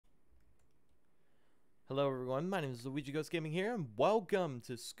Hello everyone, my name is Luigi Ghost Gaming here, and welcome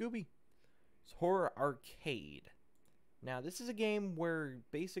to Scooby Horror Arcade. Now, this is a game where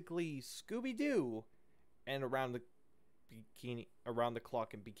basically Scooby-Doo and around the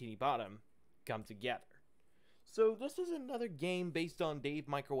clock and Bikini Bottom come together. So this is another game based on Dave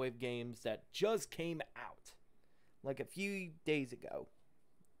Microwave Games that just came out, like a few days ago,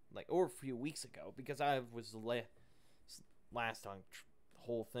 or a few weeks ago, because I was last on the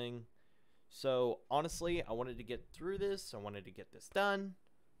whole thing. So, honestly, I wanted to get through this. I wanted to get this done.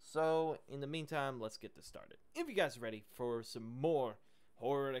 So, in the meantime, let's get this started. If you guys are ready for some more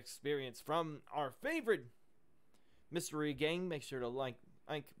horror experience from our favorite mystery gang, make sure to like,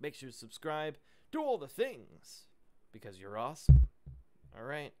 make sure to subscribe, do all the things, because you're awesome.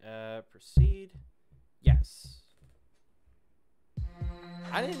 Alright, proceed. Yes.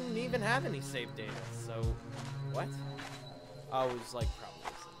 I didn't even have any save data, so, what? I was like, probably.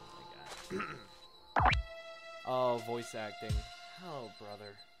 Oh, voice acting. Oh,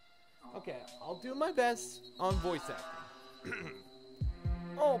 brother. Okay, I'll do my best on voice acting.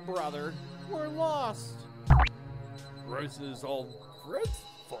 Oh, brother, we're lost. This is all Fred's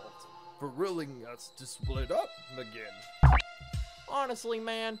fault for willing us to split up again. Honestly,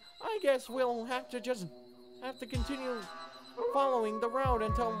 man, I guess we'll have to continue following the road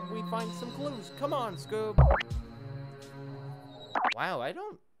until we find some clues. Come on, Scoob. Wow, I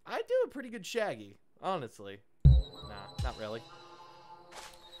do a pretty good Shaggy, honestly. Nah, not really.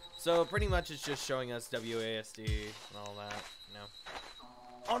 So, pretty much it's just showing us WASD and all that, you know.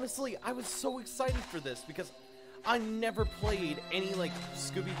 Honestly, I was so excited for this because I never played any, like,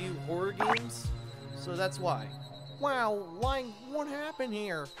 Scooby-Doo horror games. So that's why. Wow, like, what happened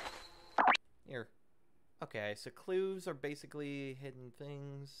here? Here. Okay, so clues are basically hidden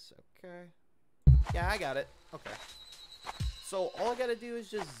things. Okay. Yeah, I got it. Okay. So all I gotta do is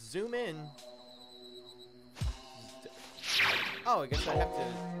just zoom in. Oh, I guess I have to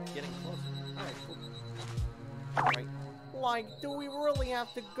get in closer. Alright, cool. Alright. Like, do we really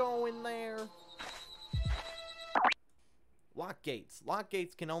have to go in there? Lock gates. Lock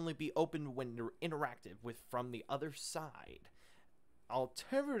gates can only be opened when they're interactive from the other side.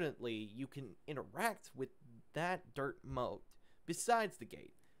 Alternatively, you can interact with that dirt moat besides the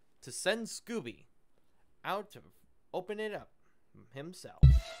gate to send Scooby out to open it up himself.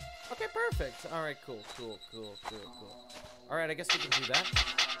 Okay, perfect. Alright, cool. Alright, I guess we can do that.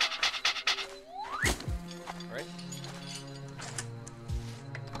 Alright.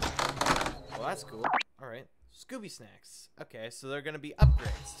 Well, that's cool. Alright. Scooby snacks. Okay, so they're gonna be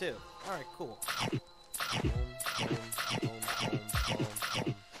upgrades, too. Alright, cool.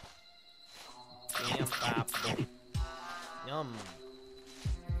 Bam, bop, boom. Yum.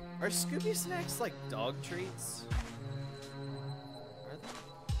 Are Scooby snacks like dog treats?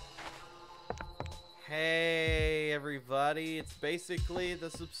 Hey everybody, it's basically the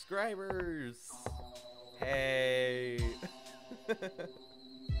subscribers. Hey.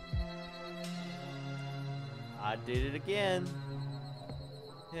 I did it again.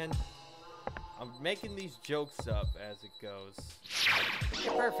 And I'm making these jokes up as it goes. Okay,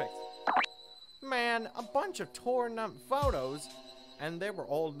 perfect. Man, a bunch of torn up photos, and they were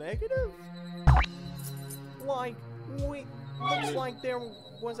all negative? Like, looks like there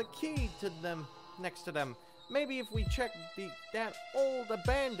was a key to them. Next to them. Maybe if we check that old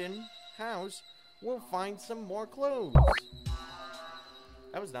abandoned house, we'll find some more clues.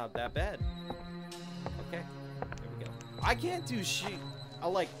 That was not that bad. Okay, there we go. I can't do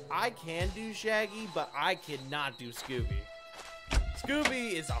I can do Shaggy, but I cannot do Scooby.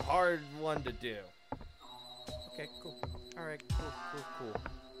 Scooby is a hard one to do. Okay, cool. Alright, cool.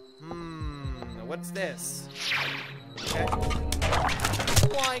 What's this? Okay.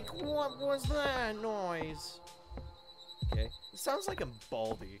 Like, what was that noise? Okay, it sounds like I'm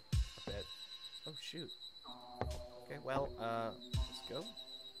Baldy a bit. Oh, shoot. Okay, well, let's go.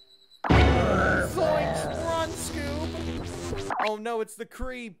 Zoinks! Run, Scoob! Oh no, it's the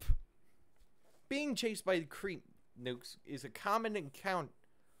creep! Being chased by the creep nukes is a common a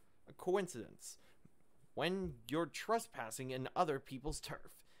coincidence when you're trespassing in other people's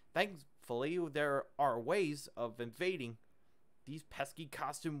turf. Thankfully, there are ways of evading these pesky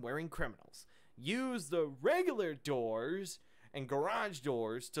costume-wearing criminals. Use the regular doors and garage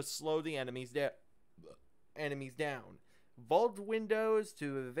doors to slow the enemies down. Vault windows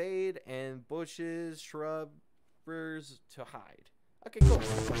to evade, and bushes, shrubs to hide. Okay, cool.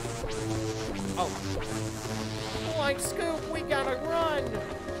 Oh. Like, Scoop, we gotta run!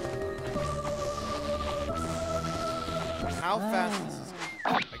 How fast is this?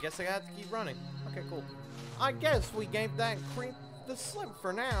 Oh, I guess I have to keep running. Okay, cool. I guess we gave that creep the slip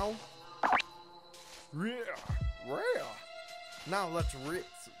for now. Now let's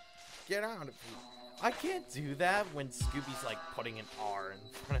get out of here. I can't do that when Scooby's like putting an R in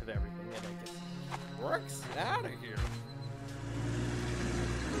front of everything and I get Brooks out of here.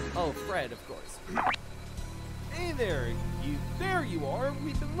 Oh, Fred, of course. Hey there, there you are.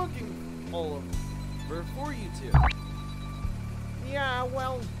 We've been looking all over for you two. Yeah,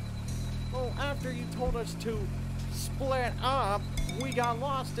 well, after you told us to split up, we got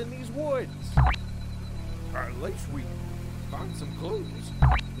lost in these woods. At least we found some clues.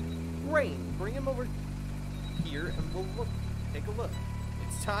 Rain, bring him over here and we'll take a look.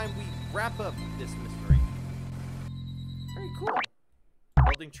 It's time we wrap up this mystery. Very cool.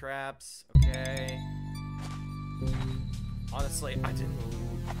 Building traps, okay. Honestly, I didn't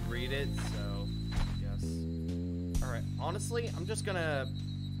read it, so I guess. Alright, honestly, I'm just gonna,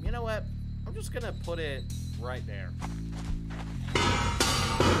 you know what? I'm just gonna put it right there.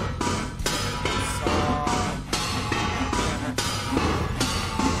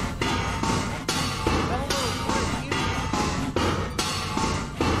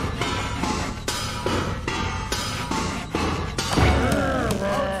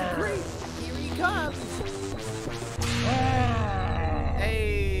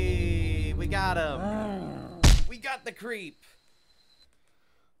 The creep.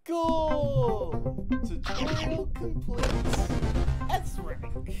 Cool. Tutorial complete. That's right.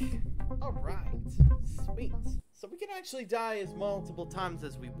 All right. Sweet. So we can actually die as multiple times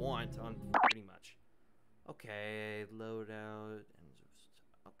as we want on pretty much. Okay. Loadout.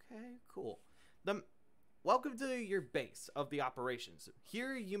 Okay. Cool. Welcome to your base of the operations.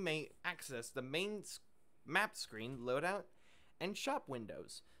 Here you may access the main map screen, loadout, and shop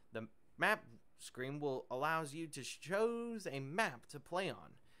windows. The map screen will allows you to choose a map to play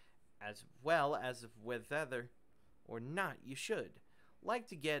on, as well as whether or not you should like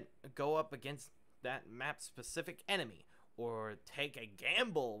to go up against that map specific enemy or take a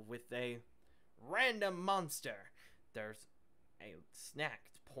gamble with a random monster. There's a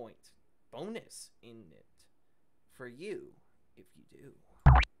snacked point bonus in it for you if you do.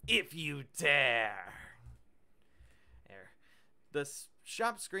 If you dare. There. The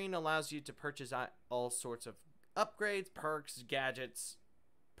shop screen allows you to purchase all sorts of upgrades, perks, gadgets.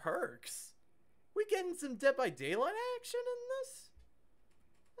 Perks? We getting some Dead by Daylight action in this?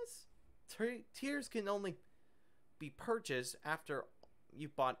 Tiers can only be purchased after you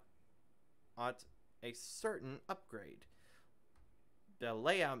bought a certain upgrade. The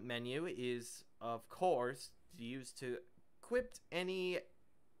layout menu is, of course, used to equip any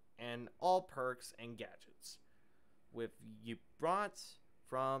and all perks and gadgets with you brought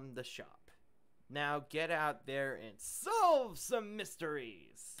from the shop. Now get out there and solve some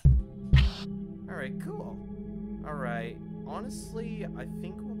mysteries. Alright, cool. Alright, honestly, I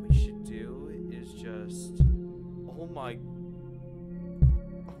think what we should do is just... Oh my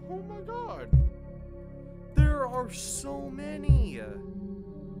god. There are so many.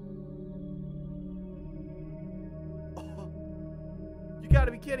 Oh, you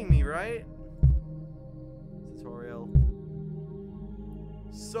gotta be kidding me, right? Tutorial.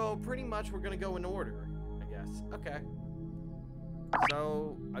 So pretty much we're gonna go in order, I guess. Okay.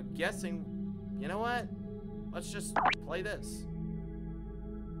 So I'm guessing, you know what? Let's just play this.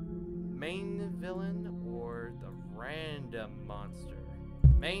 Main villain or the random monster?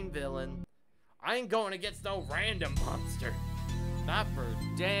 Main villain. I ain't going against no random monster. Not for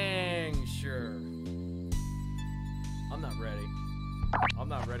dang sure. I'm not ready. I'm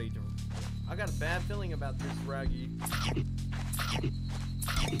not ready to... I got a bad feeling about this, Raggy. Well,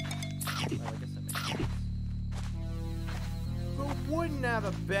 I guess that makes sense. Who wouldn't have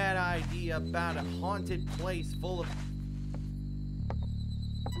a bad idea about a haunted place full of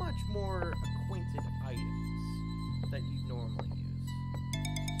much more acquainted items that you normally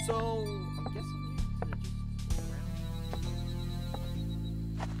use? So, I'm guessing you need to just go around.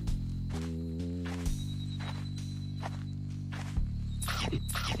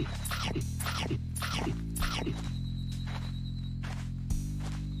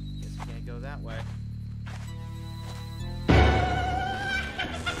 Guess you can't go that way.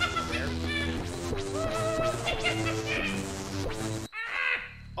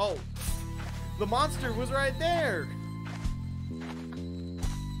 Oh, the monster was right there.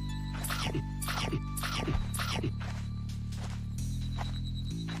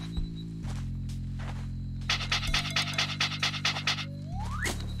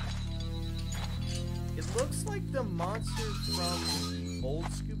 It looks like the monster from old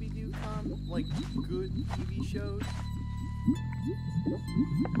Scooby-Doo, like good TV shows.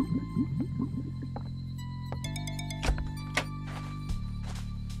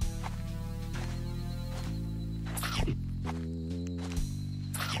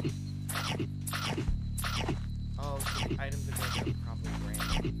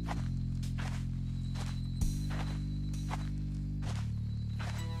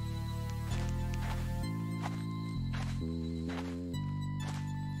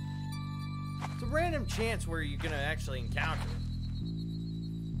 random chance where you're gonna actually encounter him.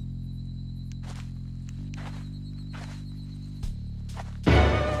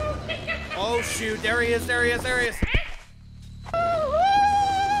 Oh shoot, there he is, there he is, there he is.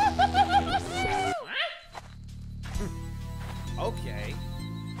 Okay.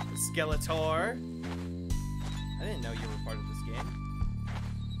 Skeletor. I didn't know you were part of this game.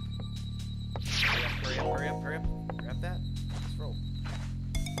 Hurry up, hurry up, hurry up, hurry up. Grab that. Let's roll.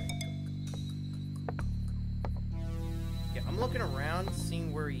 Okay, I'm looking around,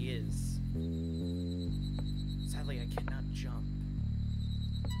 seeing where he is. Sadly, I cannot jump.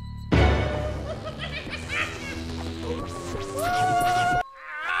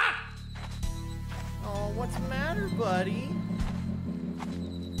 Oh, what's the matter, buddy?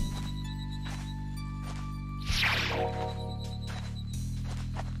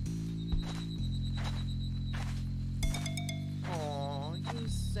 Oh,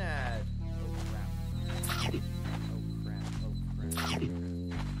 he's sad. Oh crap. Oh crap. Oh crap. Where's he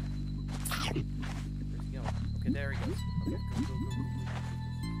going? Okay, there he goes. Okay, go, go, go, go,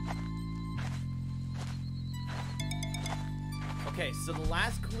 go. Okay, so the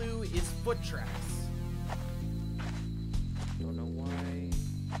last clue is foot tracks. Don't know why.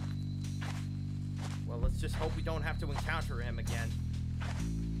 Well, let's just hope we don't have to encounter him again.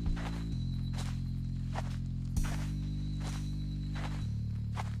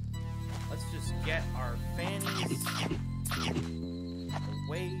 Let's just get our fannies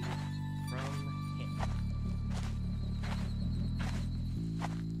away from him.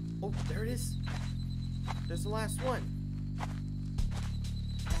 Oh, there it is. There's the last one.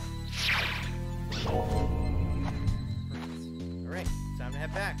 Alright, time to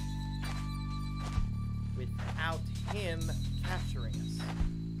head back. Without him capturing us.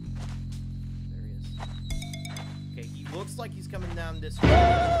 There he is. Okay, he looks like he's coming down this way.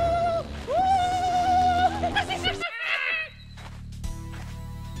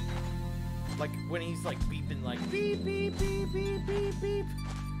 Like when he's like beeping like beep, beep, beep, beep, beep, beep.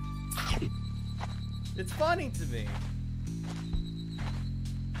 It's funny to me.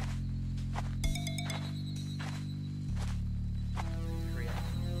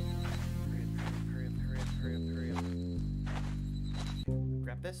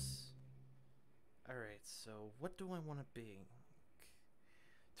 This. Alright, so what do I want to be?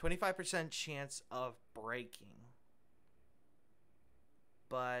 25% chance of breaking.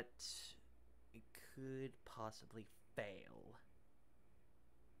 But it could possibly fail.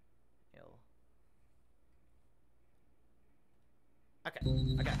 Okay,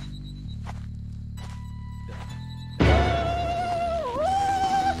 I got it.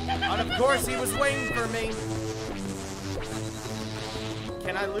 And of course he was waiting for me.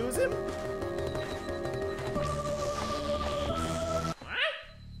 Can I lose him?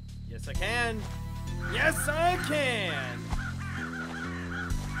 Yes, I can. Yes, I can.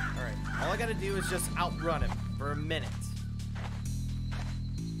 All right. All I gotta do is just outrun him for a minute.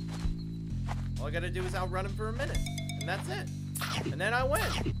 All I gotta do is outrun him for a minute, and that's it. And then I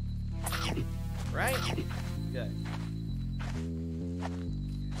win. Right? Good.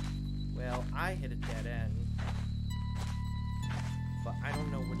 Well, I hit a dead end. But I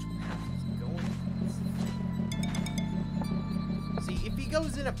don't know which path he's going. See, if he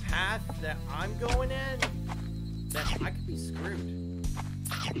goes in a path that I'm going in, then I could be screwed.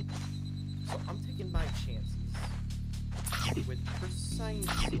 So I'm taking my chances with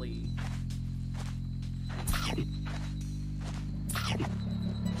precisely.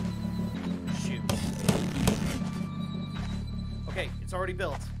 Shoot. Okay, it's already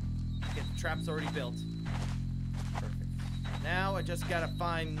built. Okay, the trap's already built. Now I just gotta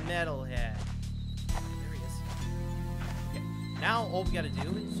find Metalhead. There he is. Okay. Now all we gotta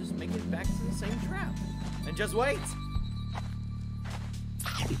do is just make it back to the same trap. And just wait.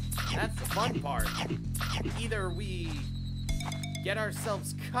 That's the fun part. Either we get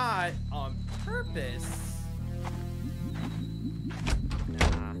ourselves caught on purpose.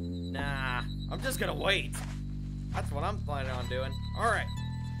 Nah. I'm just gonna wait. That's what I'm planning on doing. Alright.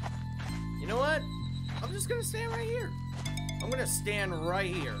 You know what? I'm just gonna stand right here. I'm gonna stand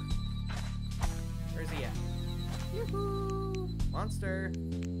right here. Where's he at? Yoo-hoo! Monster.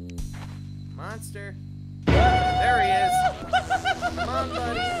 Monster. There he is. Come on,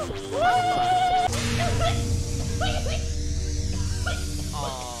 buddy. Come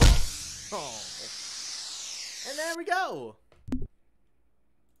on. Oh. And there we go.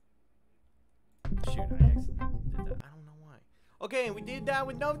 Shoot, I accidentally did that. I don't know why. Okay, and we did that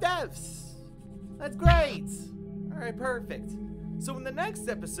with no deaths. That's great. Alright, perfect. So in the next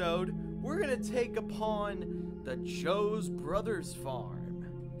episode, we're gonna take upon the Joe's Brothers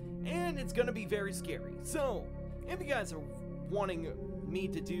farm. and it's gonna be very scary. So, if you guys are wanting me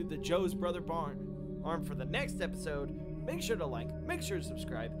to do the Joe's Brother Arm for the next episode, make sure to like, make sure to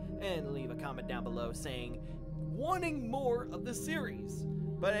subscribe, and leave a comment down below saying wanting more of the series.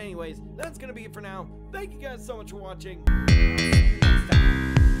 But anyways, that's gonna be it for now. Thank you guys so much for watching. See you next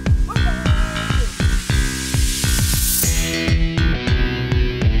time. Bye-bye!